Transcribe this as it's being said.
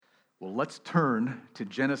Well, let's turn to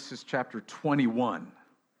Genesis chapter 21.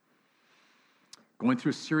 Going through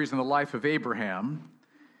a series on the life of Abraham,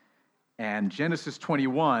 and Genesis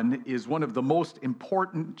 21 is one of the most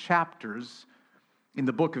important chapters in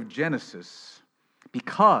the book of Genesis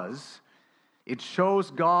because it shows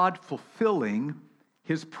God fulfilling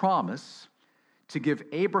his promise to give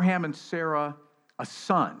Abraham and Sarah a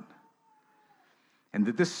son. And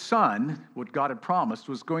that this son, what God had promised,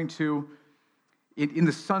 was going to, in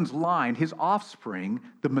the son's line, his offspring,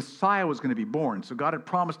 the Messiah was going to be born. So God had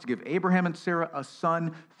promised to give Abraham and Sarah a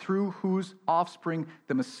son through whose offspring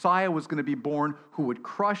the Messiah was going to be born, who would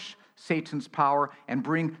crush Satan's power and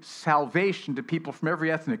bring salvation to people from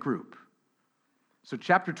every ethnic group. So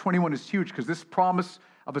chapter 21 is huge because this promise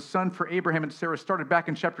of a son for Abraham and Sarah started back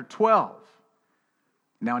in chapter 12.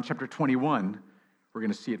 Now in chapter 21, we're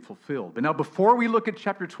going to see it fulfilled. But now before we look at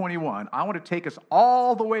chapter 21, I want to take us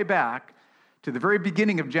all the way back to the very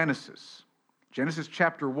beginning of Genesis. Genesis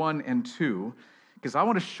chapter 1 and 2, because I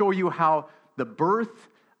want to show you how the birth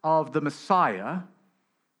of the Messiah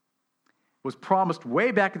was promised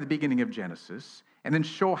way back at the beginning of Genesis, and then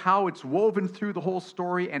show how it's woven through the whole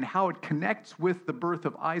story and how it connects with the birth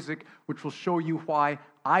of Isaac, which will show you why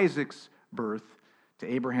Isaac's birth to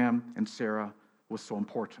Abraham and Sarah was so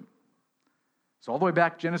important. So all the way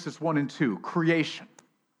back, Genesis 1 and 2, creation.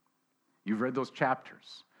 You've read those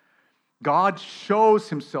chapters. God shows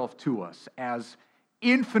himself to us as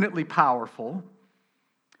infinitely powerful,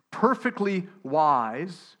 perfectly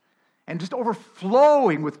wise, and just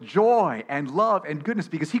overflowing with joy and love and goodness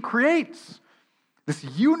because he creates this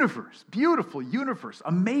universe, beautiful universe,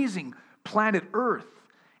 amazing planet Earth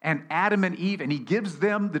and Adam and Eve, and he gives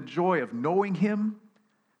them the joy of knowing him,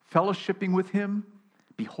 fellowshipping with him,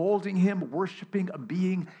 beholding him, worshiping a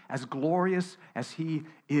being as glorious as he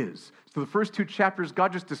is. So the first two chapters,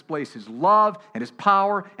 God just displays his love and his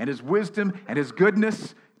power and his wisdom and his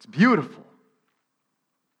goodness. It's beautiful.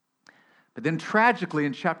 But then tragically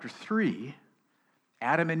in chapter 3,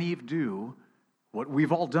 Adam and Eve do what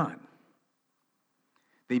we've all done.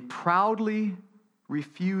 They proudly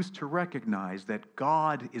refuse to recognize that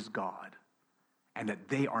God is God and that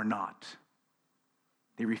they are not.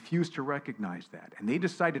 They refuse to recognize that. And they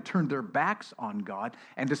decide to turn their backs on God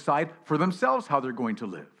and decide for themselves how they're going to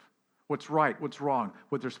live. What's right, what's wrong,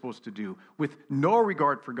 what they're supposed to do. With no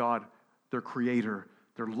regard for God, their creator,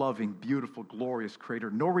 their loving, beautiful, glorious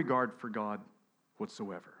creator. No regard for God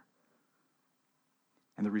whatsoever.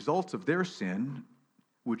 And the results of their sin,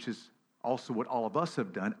 which is also what all of us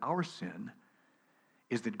have done, our sin,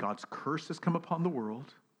 is that God's curse has come upon the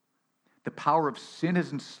world. The power of sin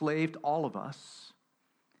has enslaved all of us.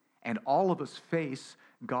 And all of us face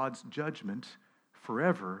God's judgment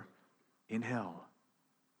forever in hell.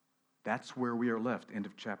 That's where we are left, end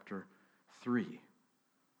of chapter 3.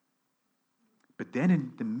 But then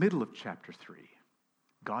in the middle of chapter 3,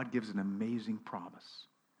 God gives an amazing promise.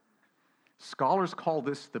 Scholars call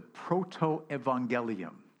this the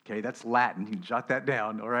proto-evangelium. Okay, that's Latin. You can jot that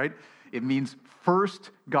down, all right? It means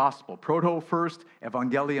first gospel. Proto, first,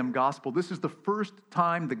 evangelium, gospel. This is the first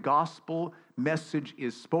time the gospel message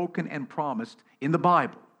is spoken and promised in the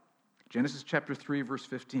Bible. Genesis chapter 3, verse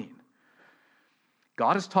 15.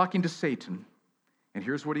 God is talking to Satan, and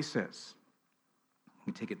here's what he says.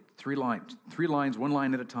 We take it three lines, one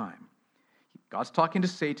line at a time. God's talking to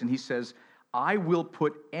Satan. He says, I will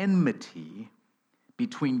put enmity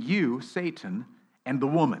between you, Satan, and the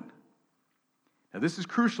woman. Now this is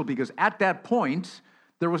crucial because at that point,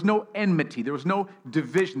 there was no enmity, there was no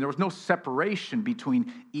division, there was no separation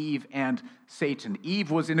between Eve and Satan.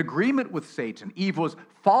 Eve was in agreement with Satan. Eve was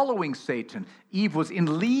following Satan. Eve was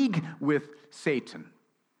in league with Satan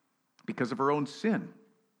because of her own sin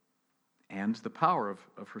and the power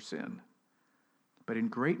of her sin. But in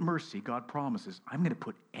great mercy, God promises, I'm going to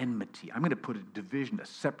put enmity, I'm going to put a division, a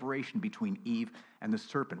separation between Eve and the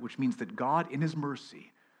serpent, which means that God, in his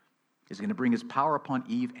mercy, is going to bring his power upon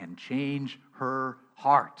Eve and change her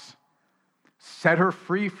heart. Set her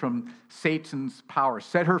free from Satan's power.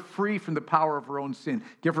 Set her free from the power of her own sin.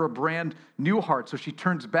 Give her a brand new heart so she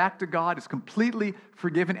turns back to God, is completely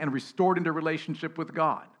forgiven and restored into relationship with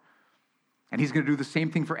God. And he's going to do the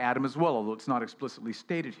same thing for Adam as well, although it's not explicitly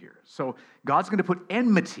stated here. So God's going to put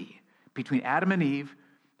enmity between Adam and Eve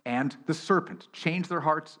and the serpent. Change their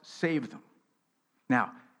hearts, save them.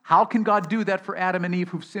 Now, how can God do that for Adam and Eve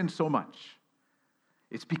who've sinned so much?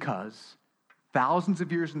 It's because thousands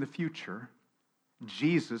of years in the future,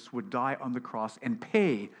 Jesus would die on the cross and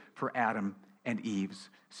pay for Adam and Eve's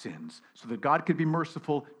sins, so that God could be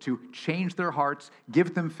merciful to change their hearts,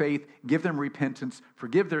 give them faith, give them repentance,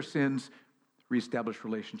 forgive their sins, reestablish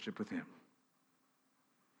relationship with him.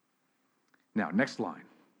 Now, next line,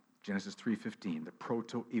 Genesis 3:15, the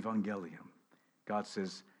proto-evangelium. God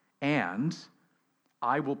says, and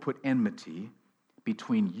I will put enmity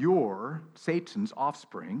between your, Satan's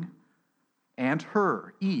offspring, and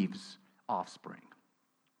her, Eve's offspring.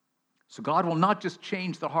 So God will not just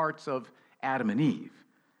change the hearts of Adam and Eve.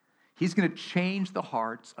 He's going to change the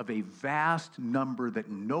hearts of a vast number that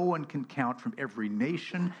no one can count from every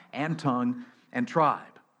nation and tongue and tribe.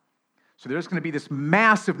 So there's going to be this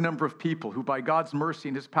massive number of people who, by God's mercy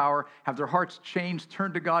and his power, have their hearts changed,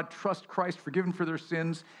 turn to God, trust Christ, forgiven for their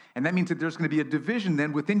sins. And that means that there's going to be a division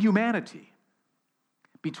then within humanity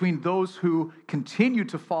between those who continue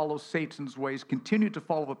to follow Satan's ways, continue to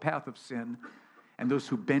follow the path of sin, and those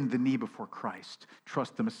who bend the knee before Christ,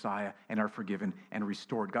 trust the Messiah, and are forgiven and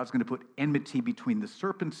restored. God's going to put enmity between the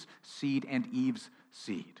serpent's seed and Eve's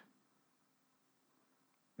seed.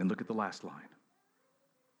 Then look at the last line.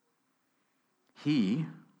 He,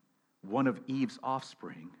 one of Eve's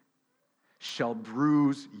offspring, shall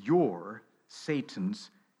bruise your,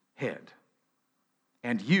 Satan's, head.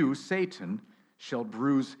 And you, Satan, shall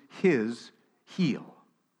bruise his heel.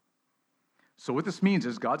 So what this means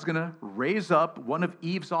is God's going to raise up one of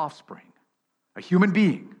Eve's offspring, a human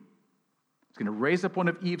being. He's going to raise up one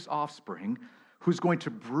of Eve's offspring who's going to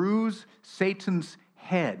bruise Satan's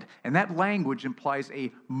head. And that language implies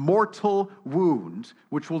a mortal wound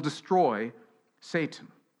which will destroy Satan.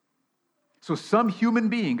 So some human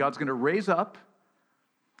being God's going to raise up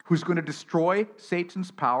who's going to destroy Satan's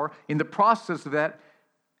power. In the process of that,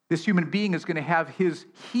 this human being is going to have his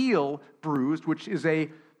heel bruised, which is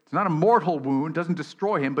it's not a mortal wound, doesn't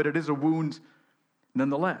destroy him, but it is a wound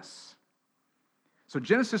nonetheless. So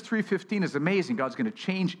Genesis 3:15 is amazing. God's going to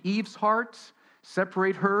change Eve's heart,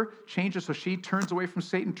 separate her, change her so she turns away from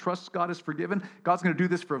Satan, trusts God is forgiven. God's going to do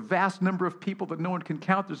this for a vast number of people that no one can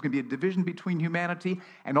count. There's going to be a division between humanity,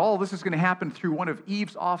 and all this is going to happen through one of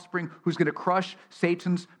Eve's offspring who's going to crush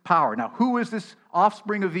Satan's power. Now, who is this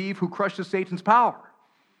offspring of Eve who crushes Satan's power?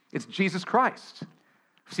 It's Jesus Christ.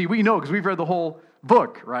 See, we know because we've read the whole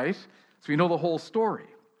book, right? So we know the whole story.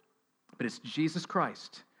 But it's Jesus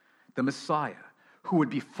Christ, the Messiah, who would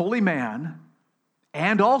be fully man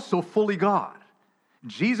and also fully God.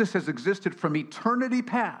 Jesus has existed from eternity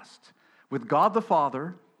past with God the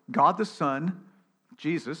Father, God the Son,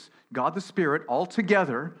 Jesus, God the Spirit, all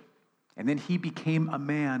together. And then he became a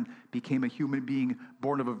man, became a human being,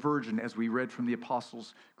 born of a virgin, as we read from the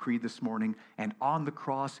Apostles' Creed this morning. And on the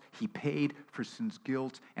cross, he paid for sin's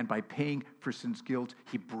guilt. And by paying for sin's guilt,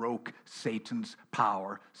 he broke Satan's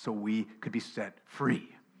power so we could be set free.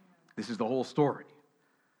 This is the whole story.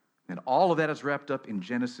 And all of that is wrapped up in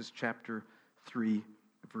Genesis chapter 3,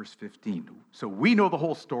 verse 15. So we know the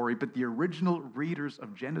whole story, but the original readers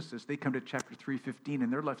of Genesis, they come to chapter 3:15,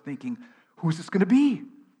 and they're left thinking, who's this going to be?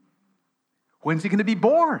 When's he going to be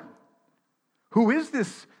born? Who is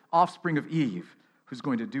this offspring of Eve who's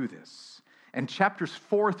going to do this? And chapters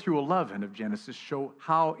 4 through 11 of Genesis show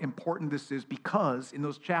how important this is because in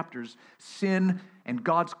those chapters, sin and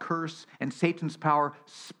God's curse and Satan's power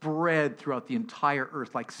spread throughout the entire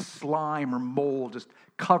earth like slime or mold just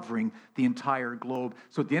covering the entire globe.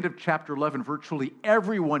 So at the end of chapter 11, virtually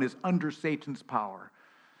everyone is under Satan's power,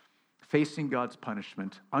 facing God's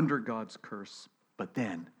punishment, under God's curse. But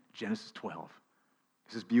then, Genesis 12,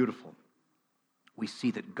 this is beautiful. We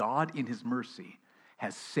see that God in his mercy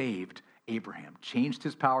has saved Abraham, changed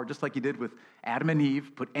his power just like he did with Adam and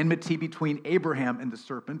Eve, put enmity between Abraham and the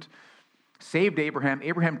serpent, saved Abraham.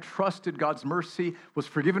 Abraham trusted God's mercy, was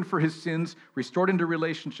forgiven for his sins, restored into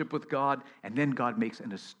relationship with God, and then God makes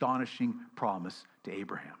an astonishing promise to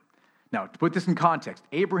Abraham. Now, to put this in context,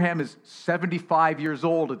 Abraham is 75 years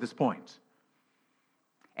old at this point,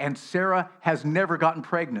 and Sarah has never gotten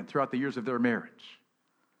pregnant throughout the years of their marriage.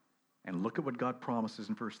 And look at what God promises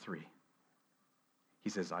in verse 3. He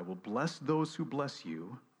says, I will bless those who bless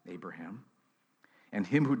you, Abraham, and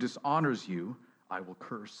him who dishonors you, I will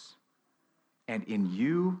curse. And in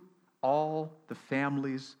you, all the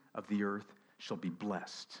families of the earth shall be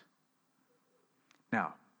blessed.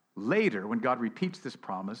 Now, later, when God repeats this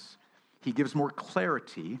promise, he gives more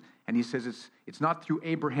clarity, and he says it's not through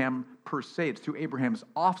Abraham per se, it's through Abraham's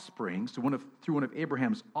offspring. So through one of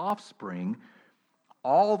Abraham's offspring,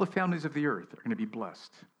 all the families of the earth are going to be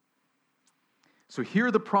blessed. So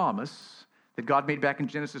here the promise that God made back in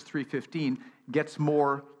Genesis 3:15 gets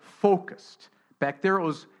more focused. Back there it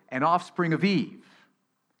was an offspring of Eve.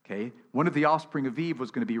 Okay? One of the offspring of Eve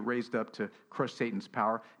was going to be raised up to crush Satan's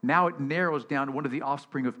power. Now it narrows down to one of the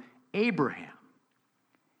offspring of Abraham.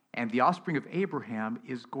 And the offspring of Abraham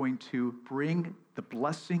is going to bring the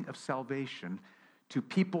blessing of salvation to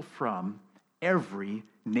people from every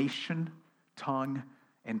nation, tongue,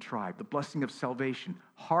 and tribe. The blessing of salvation.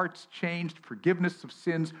 Hearts changed, forgiveness of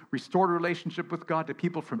sins, restored relationship with God to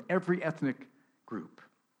people from every ethnic group.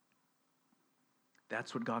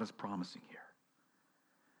 That's what God is promising here.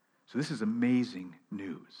 So this is amazing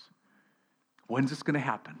news. When's this going to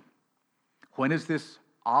happen? When is this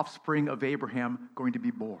offspring of Abraham going to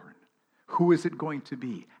be born? Who is it going to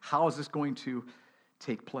be? How is this going to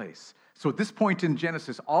take place? So at this point in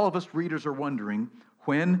Genesis, all of us readers are wondering,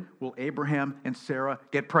 when will Abraham and Sarah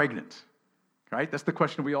get pregnant? Right? That's the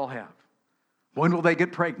question we all have. When will they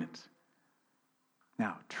get pregnant?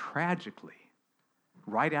 Now, tragically,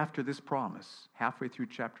 right after this promise, halfway through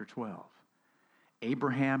chapter 12,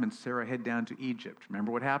 Abraham and Sarah head down to Egypt.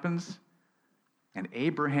 Remember what happens? And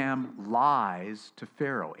Abraham lies to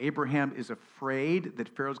Pharaoh. Abraham is afraid that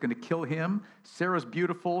Pharaoh's going to kill him. Sarah's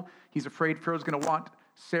beautiful. He's afraid Pharaoh's going to want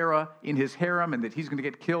Sarah in his harem and that he's going to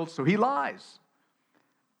get killed, so he lies.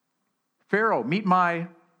 Pharaoh, meet my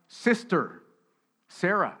sister,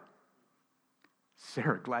 Sarah.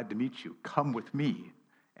 Sarah, glad to meet you. Come with me.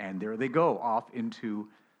 And there they go, off into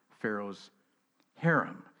Pharaoh's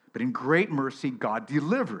harem. But in great mercy, God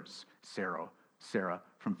delivers Sarah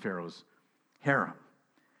from Pharaoh's harem.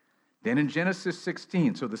 Then in Genesis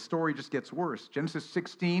 16, so the story just gets worse. Genesis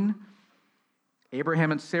 16,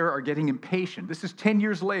 Abraham and Sarah are getting impatient. This is 10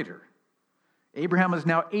 years later. Abraham is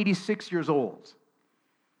now 86 years old.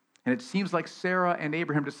 And it seems like Sarah and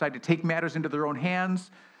Abraham decide to take matters into their own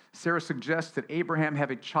hands. Sarah suggests that Abraham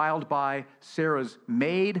have a child by Sarah's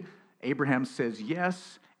maid. Abraham says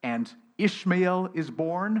yes, and Ishmael is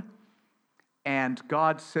born. And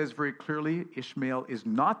God says very clearly, Ishmael is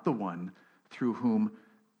not the one through whom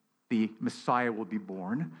the Messiah will be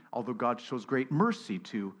born, although God shows great mercy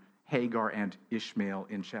to Hagar and Ishmael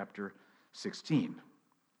in chapter 16.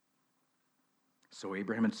 So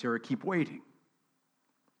Abraham and Sarah keep waiting.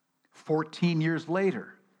 14 years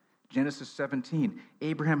later, Genesis 17,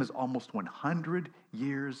 Abraham is almost 100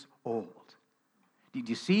 years old. Did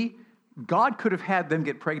you see? God could have had them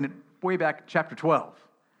get pregnant way back in chapter 12.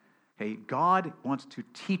 Okay, God wants to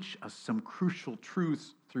teach us some crucial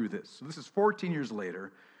truths through this. So this is 14 years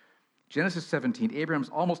later. Genesis 17, Abraham's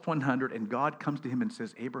almost 100, and God comes to him and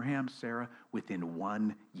says, Abraham, Sarah, within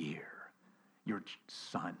 1 year, your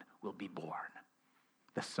son will be born.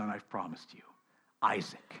 The son I've promised you,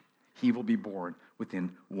 Isaac. He will be born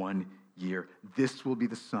within 1 year. This will be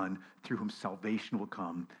the son through whom salvation will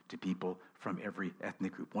come to people from every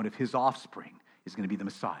ethnic group. One of his offspring is going to be the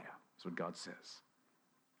Messiah. That's what God says.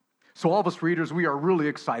 So all of us readers, we are really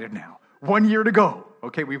excited now. 1 year to go.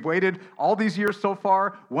 Okay, we've waited all these years so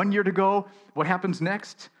far. 1 year to go. What happens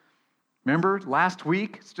next? Remember last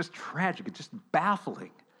week? It's just tragic. It's just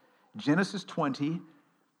baffling. Genesis 20,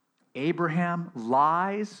 Abraham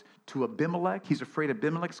lies to Abimelech. He's afraid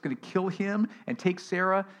Abimelech's going to kill him and take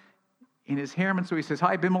Sarah in his harem. And so he says,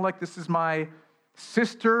 hi, Abimelech, this is my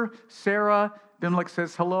sister, Sarah. Abimelech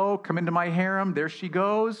says, hello, come into my harem. There she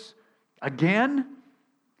goes. Again.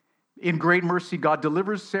 In great mercy, God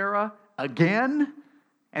delivers Sarah again.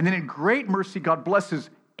 And then in great mercy, God blesses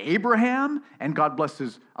Abraham and God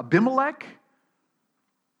blesses Abimelech.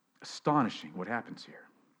 Astonishing what happens here.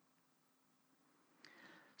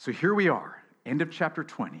 So here we are, end of chapter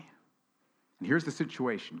 20. And here's the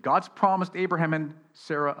situation. God's promised Abraham and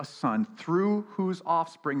Sarah a son through whose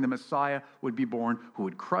offspring the Messiah would be born, who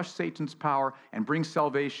would crush Satan's power and bring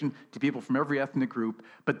salvation to people from every ethnic group.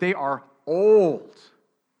 But they are old.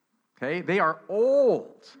 Okay? They are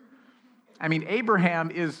old. I mean, Abraham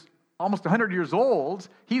is almost 100 years old.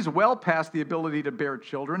 He's well past the ability to bear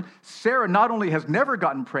children. Sarah not only has never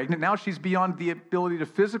gotten pregnant, now she's beyond the ability to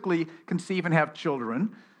physically conceive and have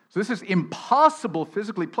children. So this is impossible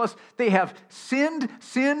physically. Plus, they have sinned.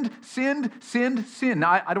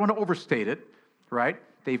 Now, I don't want to overstate it, right?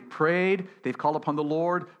 They've prayed. They've called upon the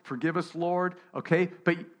Lord. Forgive us, Lord. Okay?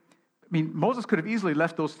 But, I mean, Moses could have easily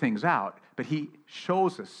left those things out, but he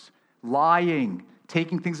shows us lying,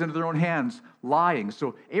 taking things into their own hands, lying.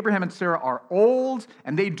 So Abraham and Sarah are old,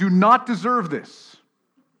 and they do not deserve this.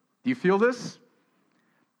 Do you feel this?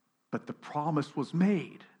 But the promise was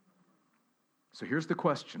made. So here's the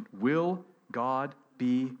question. Will God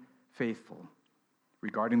be faithful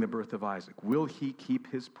regarding the birth of Isaac? Will he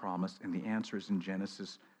keep his promise? And the answer is in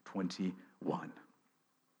Genesis 21.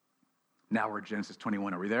 Now we're at Genesis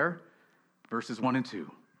 21. Are we there? Verses 1 and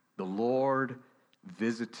 2. The Lord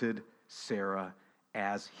visited Sarah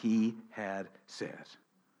as he had said.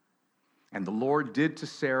 And the Lord did to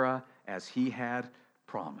Sarah as he had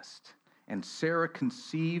promised. And Sarah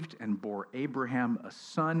conceived and bore Abraham a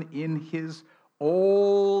son in his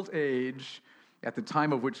old age, at the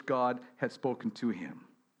time of which God had spoken to him.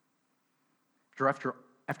 After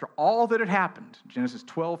all that had happened, Genesis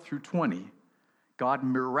 12 through 20, God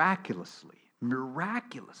miraculously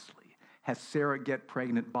has Sarah get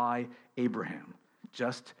pregnant by Abraham,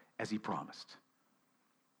 just as he promised.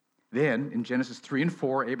 Then, in Genesis 3 and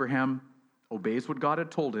 4, Abraham obeys what God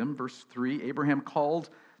had told him. Verse 3, Abraham called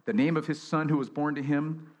the name of his son who was born to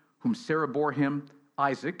him, whom Sarah bore him,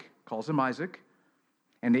 Isaac, calls him Isaac.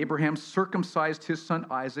 And Abraham circumcised his son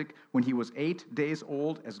Isaac when he was 8 days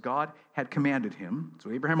old, as God had commanded him.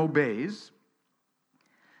 So Abraham obeys.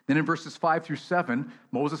 Then in verses 5 through 7,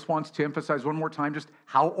 Moses wants to emphasize one more time just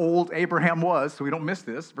how old Abraham was, so we don't miss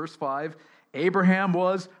this. Verse 5, Abraham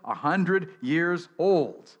was 100 years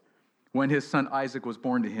old when his son Isaac was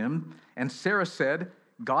born to him. And Sarah said,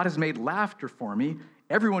 God has made laughter for me.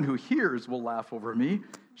 Everyone who hears will laugh over me.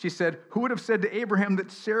 She said, who would have said to Abraham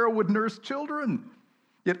that Sarah would nurse children?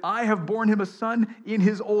 Yet I have borne him a son in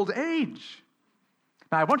his old age.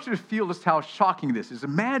 Now, I want you to feel just how shocking this is.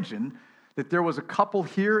 Imagine that there was a couple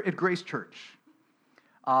here at Grace Church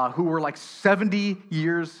who were like not 70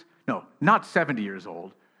 years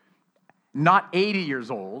old, not 80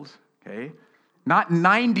 years old, okay, not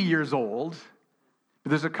 90 years old, but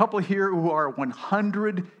there's a couple here who are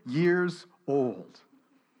 100 years old.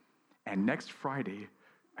 And next Friday,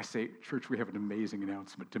 I say, church, we have an amazing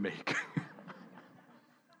announcement to make.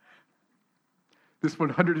 This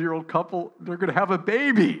 100-year-old couple, they're going to have a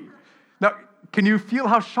baby. Now, can you feel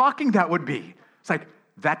how shocking that would be? It's like,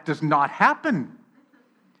 that does not happen.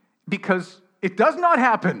 Because it does not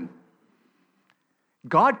happen.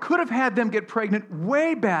 God could have had them get pregnant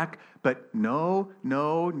way back, but no,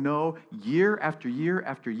 year after year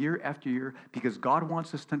after year after year, because God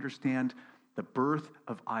wants us to understand the birth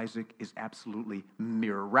of Isaac is absolutely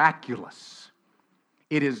miraculous.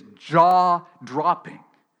 It is jaw-dropping.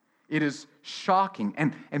 It is shocking.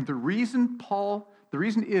 And the reason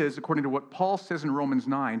is, according to what Paul says in Romans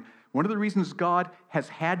 9, one of the reasons God has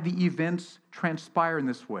had the events transpire in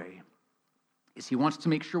this way is he wants to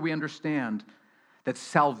make sure we understand that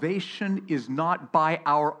salvation is not by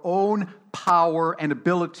our own power and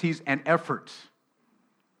abilities and effort.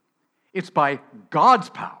 It's by God's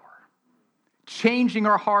power, changing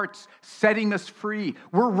our hearts, setting us free.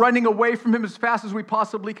 We're running away from him as fast as we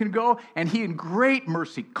possibly can go, and he, in great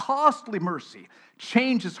mercy, costly mercy,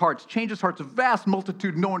 changes hearts, a vast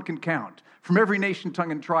multitude no one can count, from every nation,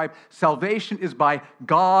 tongue, and tribe. Salvation is by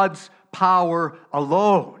God's power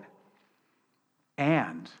alone.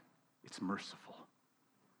 And it's merciful.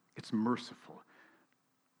 It's merciful.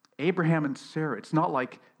 Abraham and Sarah, it's not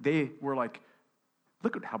like they were like,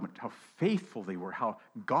 look at how faithful they were, how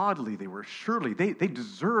godly they were. Surely they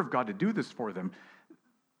deserve God to do this for them.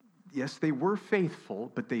 Yes, they were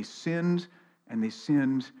faithful, but they sinned, and they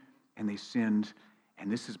sinned, and they sinned.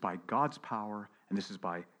 And this is by God's power, and this is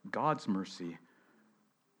by God's mercy.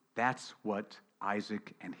 That's what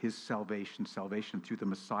Isaac and his salvation through the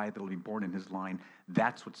Messiah that will be born in his line,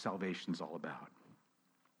 that's what salvation's all about.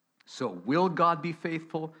 So, will God be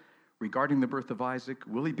faithful regarding the birth of Isaac?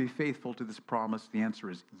 Will he be faithful to this promise? The answer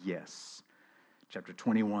is yes. Chapter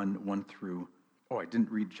 21, 1 through... Oh, I didn't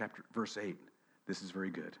read verse 8. This is very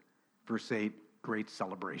good. Verse 8, great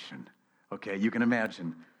celebration. Okay, you can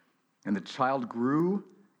imagine. And the child grew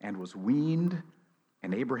and was weaned,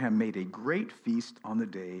 and Abraham made a great feast on the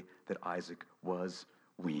day that Isaac was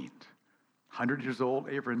weaned. 100 years old,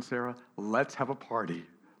 Abraham and Sarah, let's have a party.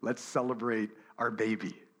 Let's celebrate our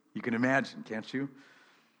baby. You can imagine, can't you?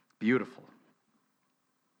 Beautiful.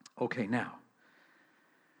 Okay, now,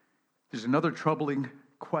 there's another troubling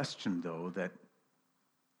question, though, that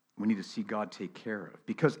we need to see God take care of.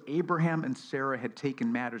 Because Abraham and Sarah had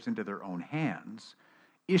taken matters into their own hands,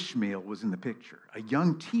 Ishmael was in the picture, a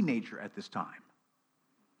young teenager at this time.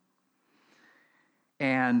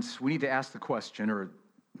 And we need to ask the question, or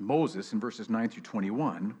Moses in verses 9 through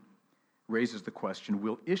 21 raises the question,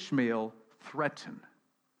 will Ishmael threaten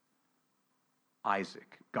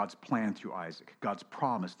Isaac, God's plan through Isaac, God's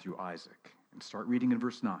promise through Isaac? And start reading in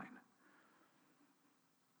verse 9.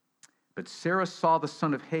 But Sarah saw the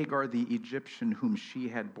son of Hagar, the Egyptian, whom she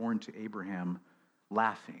had borne to Abraham,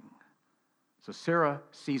 laughing. So Sarah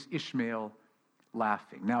sees Ishmael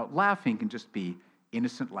laughing. Now, laughing can just be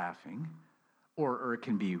innocent laughing, or it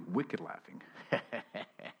can be wicked laughing.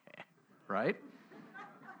 Right?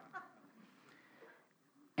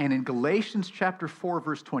 And in Galatians chapter 4,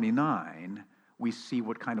 verse 29, we see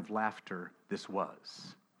what kind of laughter this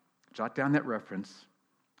was. Jot down that reference.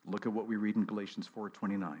 Look at what we read in Galatians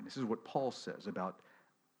 4:29. This is what Paul says about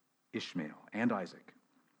Ishmael and Isaac.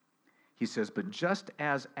 He says, but just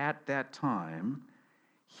as at that time,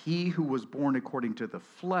 he who was born according to the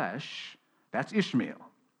flesh, that's Ishmael,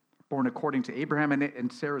 born according to Abraham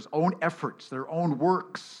and Sarah's own efforts, their own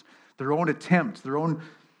works, their own attempts, their own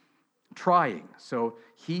trying. So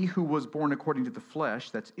he who was born according to the flesh,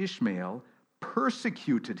 that's Ishmael,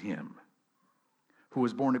 persecuted him who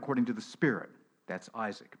was born according to the Spirit. That's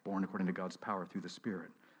Isaac, born according to God's power through the Spirit.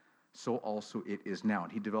 So also it is now.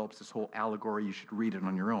 And he develops this whole allegory. You should read it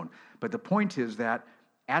on your own. But the point is that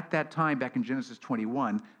at that time, back in Genesis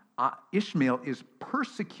 21, Ishmael is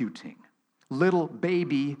persecuting little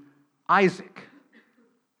baby Isaac.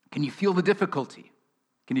 Can you feel the difficulty?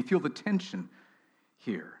 Can you feel the tension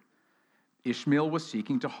here? Ishmael was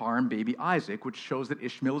seeking to harm baby Isaac, which shows that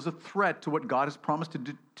Ishmael is a threat to what God has promised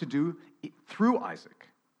to do through Isaac.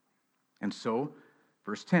 And so,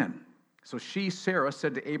 verse 10, so she, Sarah,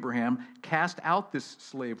 said to Abraham, cast out this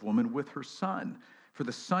slave woman with her son, for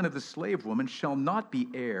the son of the slave woman shall not be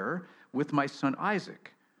heir with my son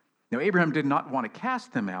Isaac. Now, Abraham did not want to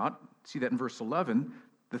cast them out. See that in verse 11.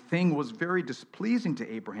 The thing was very displeasing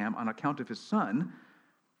to Abraham on account of his son.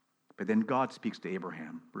 But then God speaks to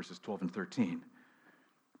Abraham, verses 12 and 13.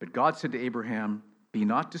 But God said to Abraham, be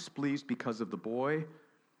not displeased because of the boy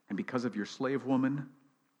and because of your slave woman.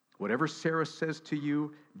 Whatever Sarah says to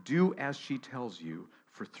you, do as she tells you,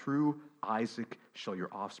 for through Isaac shall your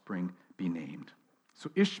offspring be named. So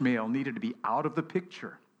Ishmael needed to be out of the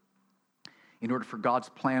picture in order for God's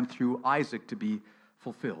plan through Isaac to be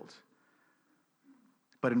fulfilled.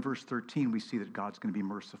 But in verse 13, we see that God's going to be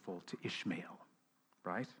merciful to Ishmael,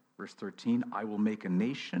 right? Verse 13, I will make a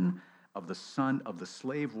nation of the son of the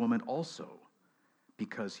slave woman also,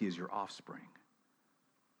 because he is your offspring.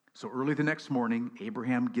 So early the next morning,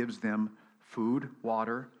 Abraham gives them food,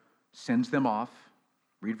 water, sends them off.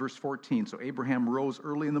 Read verse 14. So Abraham rose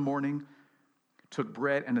early in the morning, took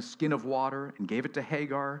bread and a skin of water, and gave it to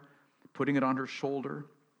Hagar, putting it on her shoulder,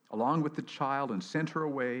 along with the child, and sent her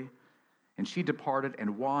away. And she departed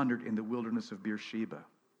and wandered in the wilderness of Beersheba.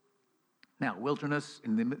 Now, wilderness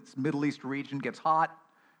in the Middle East region gets hot,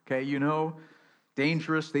 okay,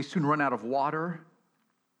 dangerous. They soon run out of water,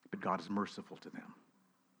 but God is merciful to them.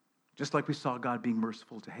 Just like we saw God being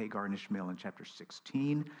merciful to Hagar and Ishmael in chapter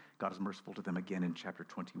 16, God is merciful to them again in chapter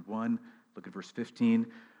 21. Look at verse 15.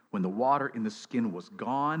 When the water in the skin was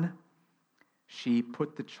gone, she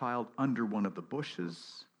put the child under one of the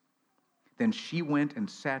bushes. Then she went and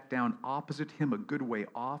sat down opposite him a good way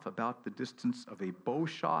off, about the distance of a bow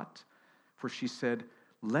shot. For she said,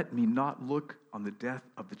 let me not look on the death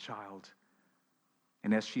of the child.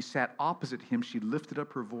 And as she sat opposite him, she lifted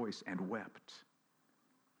up her voice and wept.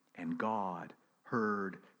 And God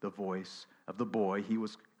heard the voice of the boy he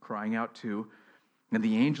was crying out to. And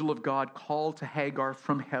the angel of God called to Hagar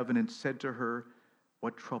from heaven and said to her,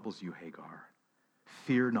 what troubles you, Hagar?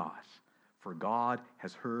 Fear not, for God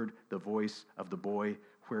has heard the voice of the boy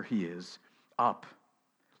where he is. Up,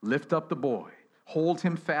 lift up the boy. Hold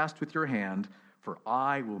him fast with your hand, for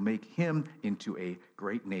I will make him into a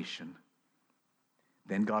great nation.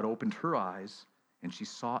 Then God opened her eyes, and she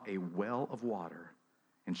saw a well of water.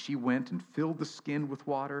 And she went and filled the skin with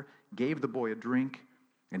water, gave the boy a drink,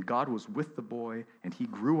 and God was with the boy, and he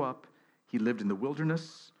grew up. He lived in the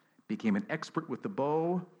wilderness, became an expert with the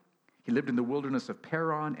bow. He lived in the wilderness of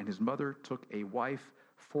Paran, and his mother took a wife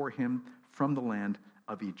for him from the land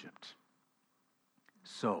of Egypt.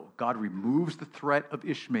 So God removes the threat of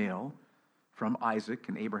Ishmael from Isaac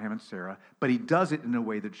and Abraham and Sarah, but he does it in a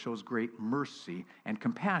way that shows great mercy and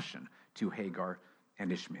compassion to Hagar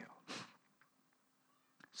and Ishmael.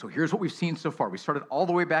 So here's what we've seen so far. We started all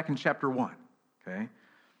the way back in chapter 1, okay?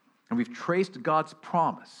 And we've traced God's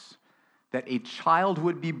promise that a child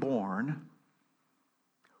would be born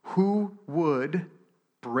who would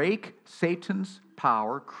break Satan's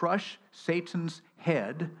power, crush Satan's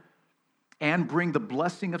head, and bring the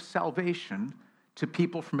blessing of salvation to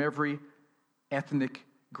people from every ethnic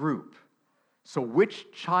group. So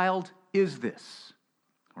which child is this?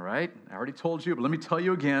 All right, I already told you, but let me tell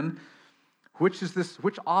you again. Which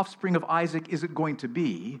offspring of Isaac is it going to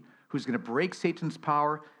be who's going to break Satan's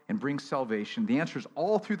power and bring salvation? The answer is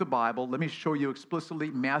all through the Bible. Let me show you explicitly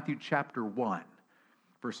Matthew chapter 1,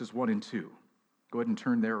 verses 1 and 2. Go ahead and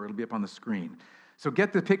turn there, or it'll be up on the screen. So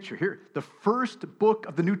get the picture here. The first book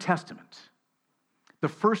of the New Testament. The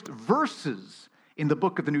first verses in the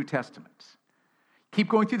book of the New Testament. Keep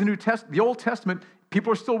going through the Old Testament.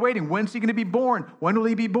 People are still waiting. When's he going to be born? When will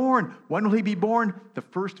he be born? When will he be born? The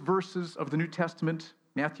first verses of the New Testament,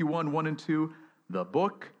 Matthew 1, 1 and 2, the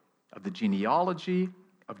book of the genealogy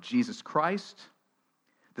of Jesus Christ,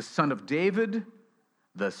 the son of David,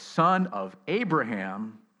 the son of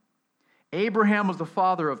Abraham. Abraham was the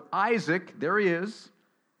father of Isaac. There he is.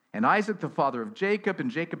 and Isaac the father of Jacob,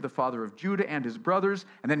 and Jacob the father of Judah and his brothers.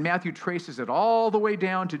 And then Matthew traces it all the way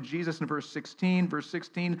down to Jesus in verse 16. Verse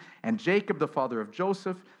 16, and Jacob the father of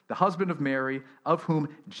Joseph, the husband of Mary, of whom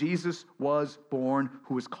Jesus was born,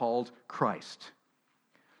 who is called Christ.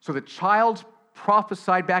 So the child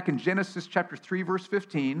prophesied back in Genesis chapter 3, verse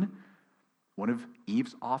 15, one of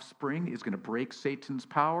Eve's offspring is going to break Satan's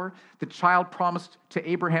power. The child promised to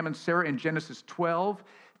Abraham and Sarah in Genesis 12,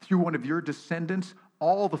 through one of your descendants,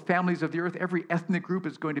 all the families of the earth, every ethnic group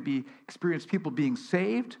is going to experience people being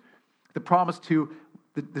saved. The promise to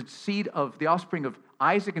the seed of the offspring of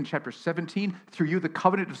Isaac in chapter 17, through you the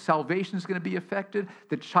covenant of salvation is going to be effected.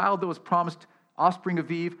 The child that was promised, offspring of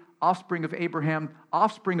Eve, offspring of Abraham,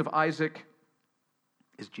 offspring of Isaac,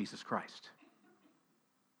 is Jesus Christ.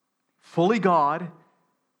 Fully God,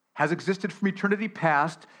 has existed from eternity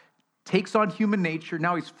past, takes on human nature.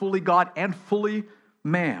 Now he's fully God and fully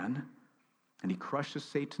man. And he crushes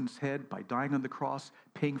Satan's head by dying on the cross,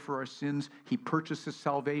 paying for our sins. He purchases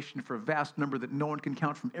salvation for a vast number that no one can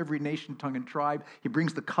count from every nation, tongue, and tribe. He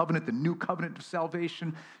brings the covenant, the new covenant of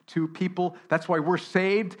salvation to people. That's why we're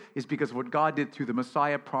saved, is because of what God did through the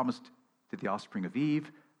Messiah promised to the offspring of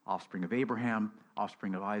Eve, offspring of Abraham,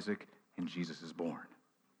 offspring of Isaac, and Jesus is born.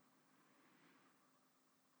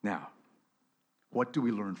 Now, what do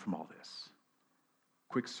we learn from all this?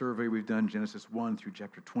 Quick survey we've done, Genesis 1 through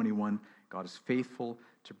chapter 21. God is faithful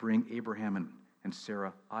to bring Abraham and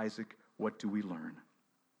Sarah, Isaac. What do we learn?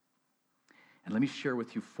 And let me share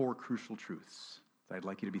with you 4 crucial truths that I'd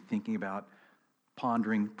like you to be thinking about,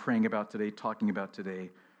 pondering, praying about today, talking about today.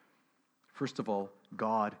 First of all,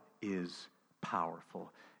 God is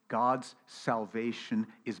powerful. God's salvation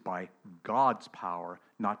is by God's power,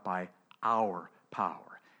 not by our power.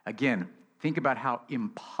 Again, think about how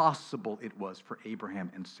impossible it was for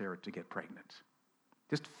Abraham and Sarah to get pregnant.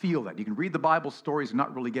 Just feel that. You can read the Bible stories and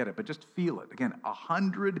not really get it, but just feel it. Again,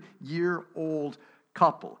 100-year-old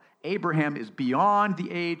couple. Abraham is beyond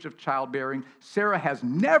the age of childbearing. Sarah has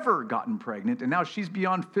never gotten pregnant, and now she's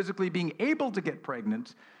beyond physically being able to get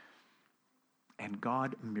pregnant. And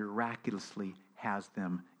God miraculously has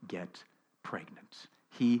them get pregnant.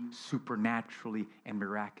 He supernaturally and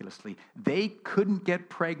miraculously. They couldn't get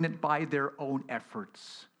pregnant by their own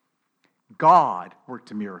efforts. God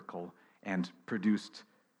worked a miracle and produced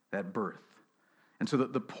that birth. And so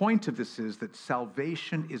the point of this is that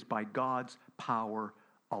salvation is by God's power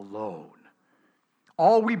alone.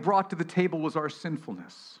 All we brought to the table was our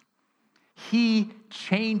sinfulness. He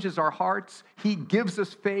changes our hearts. He gives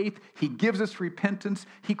us faith. He gives us repentance.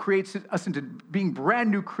 He creates us into being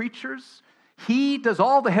brand new creatures. He does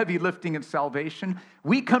all the heavy lifting in salvation.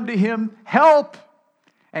 We come to Him, help!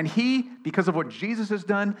 And He, because of what Jesus has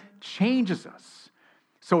done, changes us.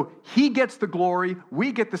 So He gets the glory,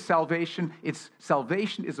 we get the salvation.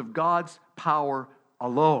 Salvation is of God's power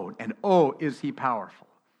alone. And oh, is He powerful.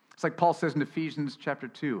 It's like Paul says in Ephesians chapter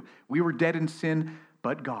 2, we were dead in sin,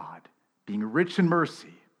 but God, being rich in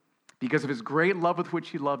mercy, because of His great love with which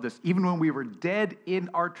He loved us, even when we were dead in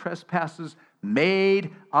our trespasses,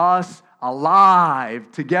 made us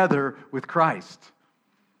alive together with Christ.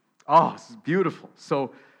 Oh, this is beautiful.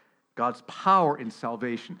 So, God's power in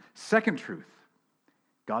salvation. Second truth,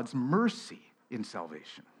 God's mercy in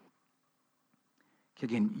salvation.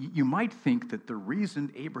 Again, you might think that the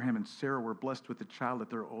reason Abraham and Sarah were blessed with a child at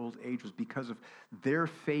their old age was because of their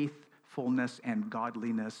faithfulness and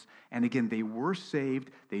godliness. And again, they were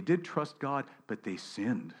saved, they did trust God, but they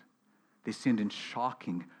sinned. They sinned in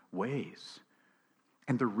shocking ways.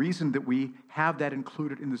 And the reason that we have that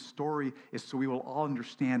included in the story is so we will all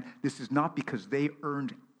understand this is not because they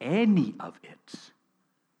earned any of it.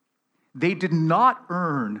 They did not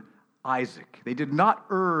earn Isaac. They did not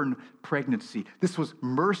earn pregnancy. This was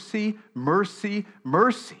mercy, mercy,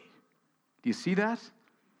 mercy. Do you see that?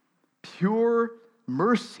 Pure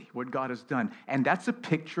mercy, what God has done. And that's a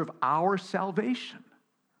picture of our salvation.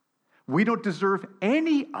 We don't deserve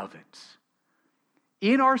any of it.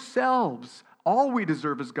 In ourselves, all we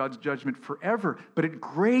deserve is God's judgment forever. But at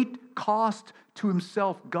great cost to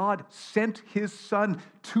Himself, God sent His Son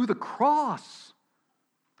to the cross.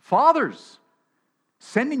 Fathers,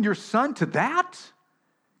 sending your son to that?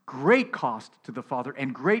 Great cost to the Father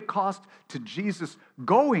and great cost to Jesus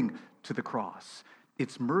going to the cross.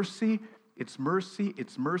 It's mercy, it's mercy,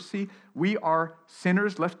 it's mercy. We are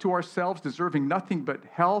sinners left to ourselves, deserving nothing but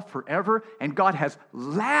hell forever, and God has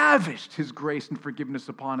lavished His grace and forgiveness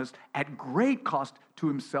upon us at great cost to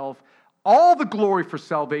Himself. All the glory for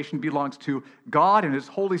salvation belongs to God and His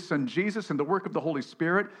Holy Son Jesus and the work of the Holy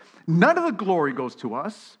Spirit. None of the glory goes to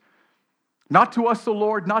us. Not to us, O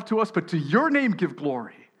Lord, not to us, but to Your name give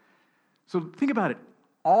glory. So think about it.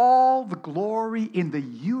 All the glory in the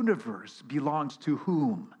universe belongs to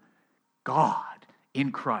whom? God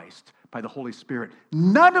in Christ by the Holy Spirit.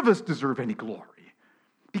 None of us deserve any glory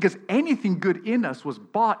because anything good in us was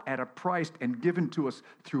bought at a price and given to us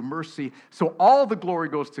through mercy. So all the glory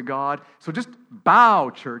goes to God. So just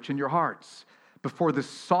bow, church, in your hearts before the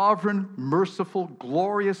sovereign, merciful,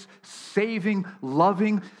 glorious, saving,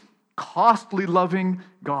 loving, costly loving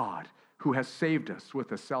God who has saved us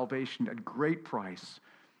with a salvation at great price.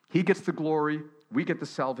 He gets the glory, we get the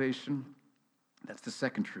salvation. That's the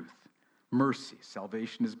second truth. Mercy.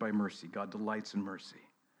 Salvation is by mercy. God delights in mercy.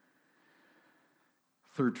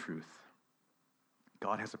 Third truth.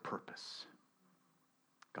 God has a purpose.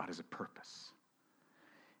 God has a purpose.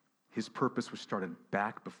 His purpose, which started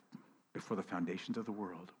back before the foundations of the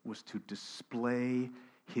world, was to display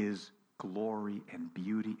his glory and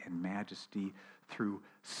beauty and majesty through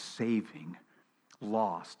saving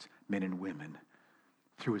lost men and women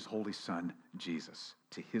through his holy Son, Jesus,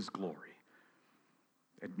 to his glory.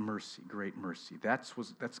 And mercy, great mercy. That's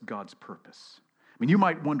God's purpose. I mean, you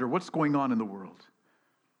might wonder, what's going on in the world?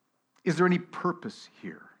 Is there any purpose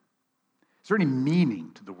here? Is there any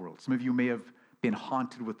meaning to the world? Some of you may have been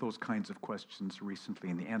haunted with those kinds of questions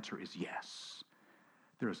recently, and the answer is yes.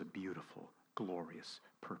 There is a beautiful, glorious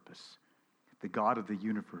purpose. The God of the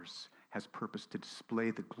universe has purpose to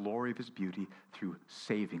display the glory of his beauty through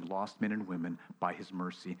saving lost men and women by his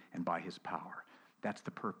mercy and by his power. That's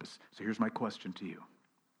the purpose. So here's my question to you.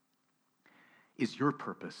 Is your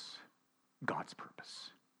purpose God's purpose?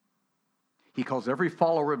 He calls every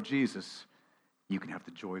follower of Jesus, you can have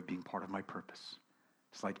the joy of being part of my purpose.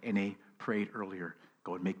 It's like N.A. prayed earlier,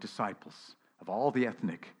 go and make disciples of all the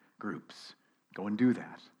ethnic groups. Go and do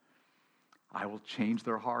that. I will change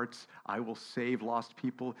their hearts. I will save lost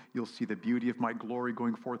people. You'll see the beauty of my glory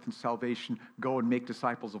going forth in salvation. Go and make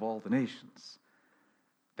disciples of all the nations.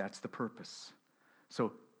 That's the purpose.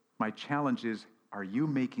 So my challenge is, are you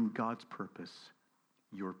making God's purpose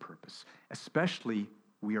your purpose? Especially,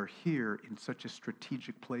 we are here in such a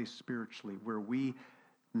strategic place spiritually where we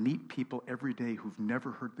meet people every day who've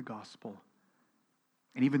never heard the gospel.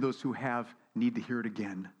 And even those who have need to hear it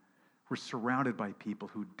again. We're surrounded by people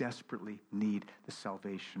who desperately need the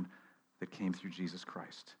salvation that came through Jesus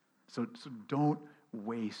Christ. So don't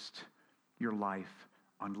waste your life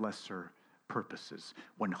on lesser purposes.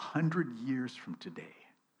 100 years from today,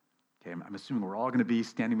 okay, I'm assuming we're all going to be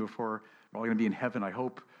standing before, we're all going to be in heaven, I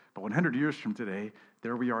hope, but 100 years from today,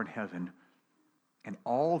 there we are in heaven, and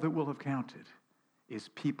all that will have counted is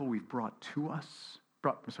people we've brought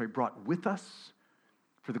with us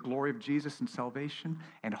for the glory of Jesus and salvation,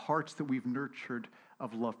 and hearts that we've nurtured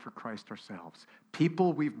of love for Christ ourselves.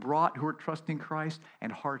 People we've brought who are trusting Christ,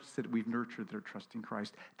 and hearts that we've nurtured that are trusting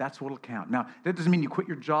Christ. That's what will count. Now, that doesn't mean you quit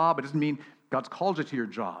your job. It doesn't mean God's called you to your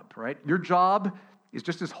job, right? Your job is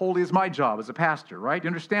just as holy as my job as a pastor, right? You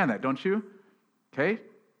understand that, don't you? Okay?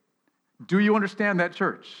 Do you understand that,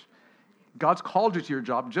 church? God's called you to your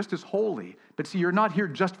job just as holy. But see, you're not here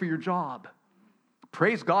just for your job.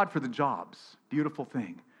 Praise God for the jobs. Beautiful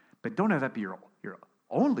thing. But don't have that be your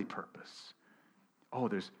only purpose. Oh,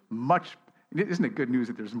 there's much. Isn't it good news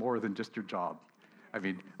that there's more than just your job? I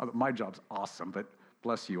mean, my job's awesome, but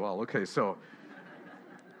bless you all. Okay, so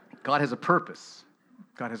God has a purpose.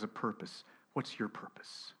 God has a purpose. What's your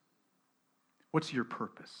purpose? What's your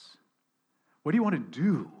purpose? What do you want to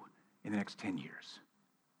do in the next 10 years?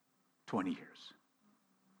 20 years?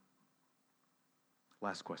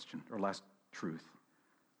 Last question, or last truth.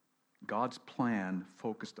 God's plan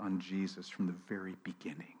focused on Jesus from the very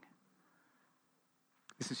beginning.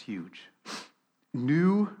 This is huge.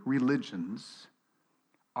 New religions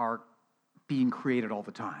are being created all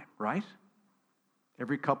the time, right?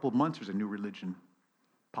 Every couple of months there's a new religion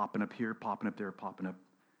popping up here, popping up there, popping up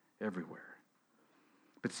everywhere.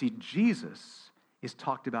 But see, Jesus is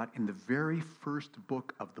talked about in the very first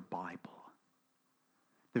book of the Bible.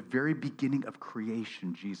 The very beginning of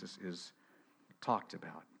creation, Jesus is talked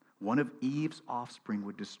about. One of Eve's offspring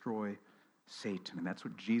would destroy Satan, and that's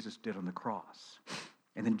what Jesus did on the cross.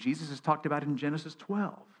 And then Jesus is talked about in Genesis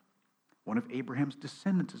 12. One of Abraham's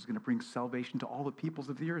descendants is going to bring salvation to all the peoples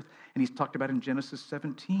of the earth. And he's talked about in Genesis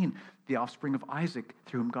 17, the offspring of Isaac,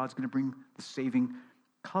 through whom God's going to bring the saving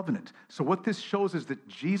covenant. So what this shows is that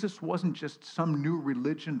Jesus wasn't just some new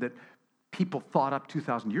religion that people thought up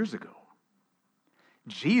 2,000 years ago.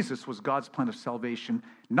 Jesus was God's plan of salvation,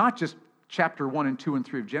 not just chapter 1 and 2 and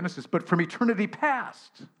 3 of Genesis, but from eternity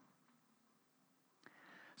past.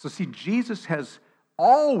 So see, Jesus has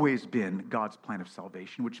always been God's plan of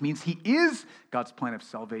salvation, which means he is God's plan of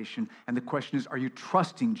salvation. And the question is, are you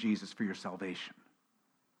trusting Jesus for your salvation?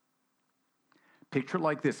 Picture it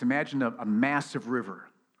like this. Imagine a massive river,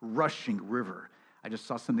 rushing river. I just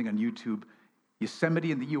saw something on YouTube.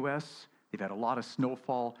 Yosemite in the U.S., they've had a lot of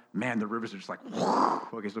snowfall. Man, the rivers are just like,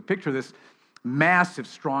 okay, so picture this massive,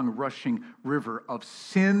 strong, rushing river of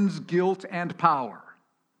sins, guilt, and power.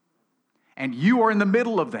 And you are in the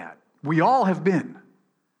middle of that. We all have been.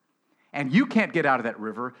 And you can't get out of that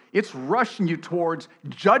river. It's rushing you towards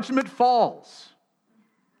Judgment Falls.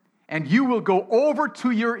 And you will go over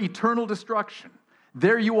to your eternal destruction.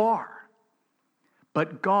 There you are.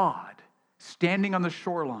 But God, standing on the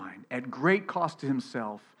shoreline at great cost to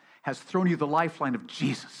himself, has thrown you the lifeline of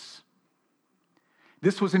Jesus.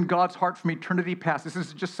 This was in God's heart from eternity past. This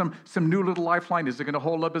is just some new little lifeline. Is it going to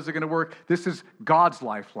hold up? Is it going to work? This is God's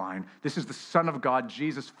lifeline. This is the Son of God,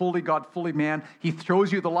 Jesus, fully God, fully man. He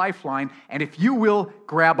throws you the lifeline, and if you will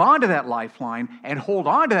grab onto that lifeline and hold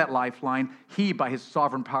onto that lifeline, he, by his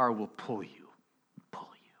sovereign power, will pull you, pull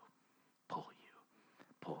you, pull you,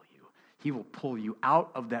 pull you. He will pull you out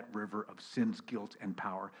of that river of sins, guilt, and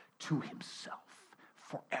power to himself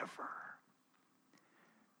forever.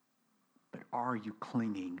 But are you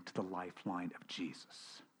clinging to the lifeline of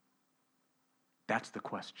Jesus? That's the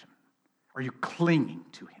question. Are you clinging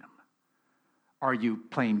to him? Are you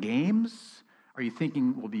playing games? Are you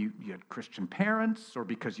thinking, well, you had Christian parents or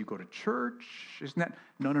because you go to church? Isn't that?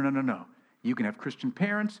 No. You can have Christian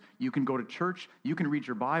parents, you can go to church, you can read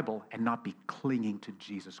your Bible and not be clinging to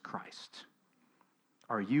Jesus Christ.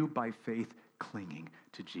 Are you, by faith, clinging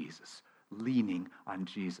to Jesus? Leaning on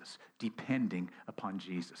Jesus, depending upon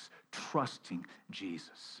Jesus, trusting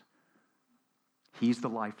Jesus. He's the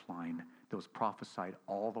lifeline that was prophesied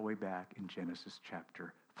all the way back in Genesis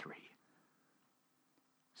chapter 3.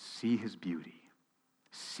 See his beauty,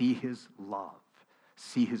 see his love,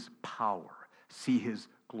 see his power, see his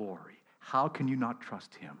glory. How can you not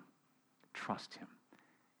trust him? Trust him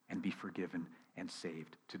and be forgiven and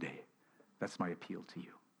saved today. That's my appeal to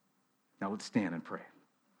you. Now let's stand and pray.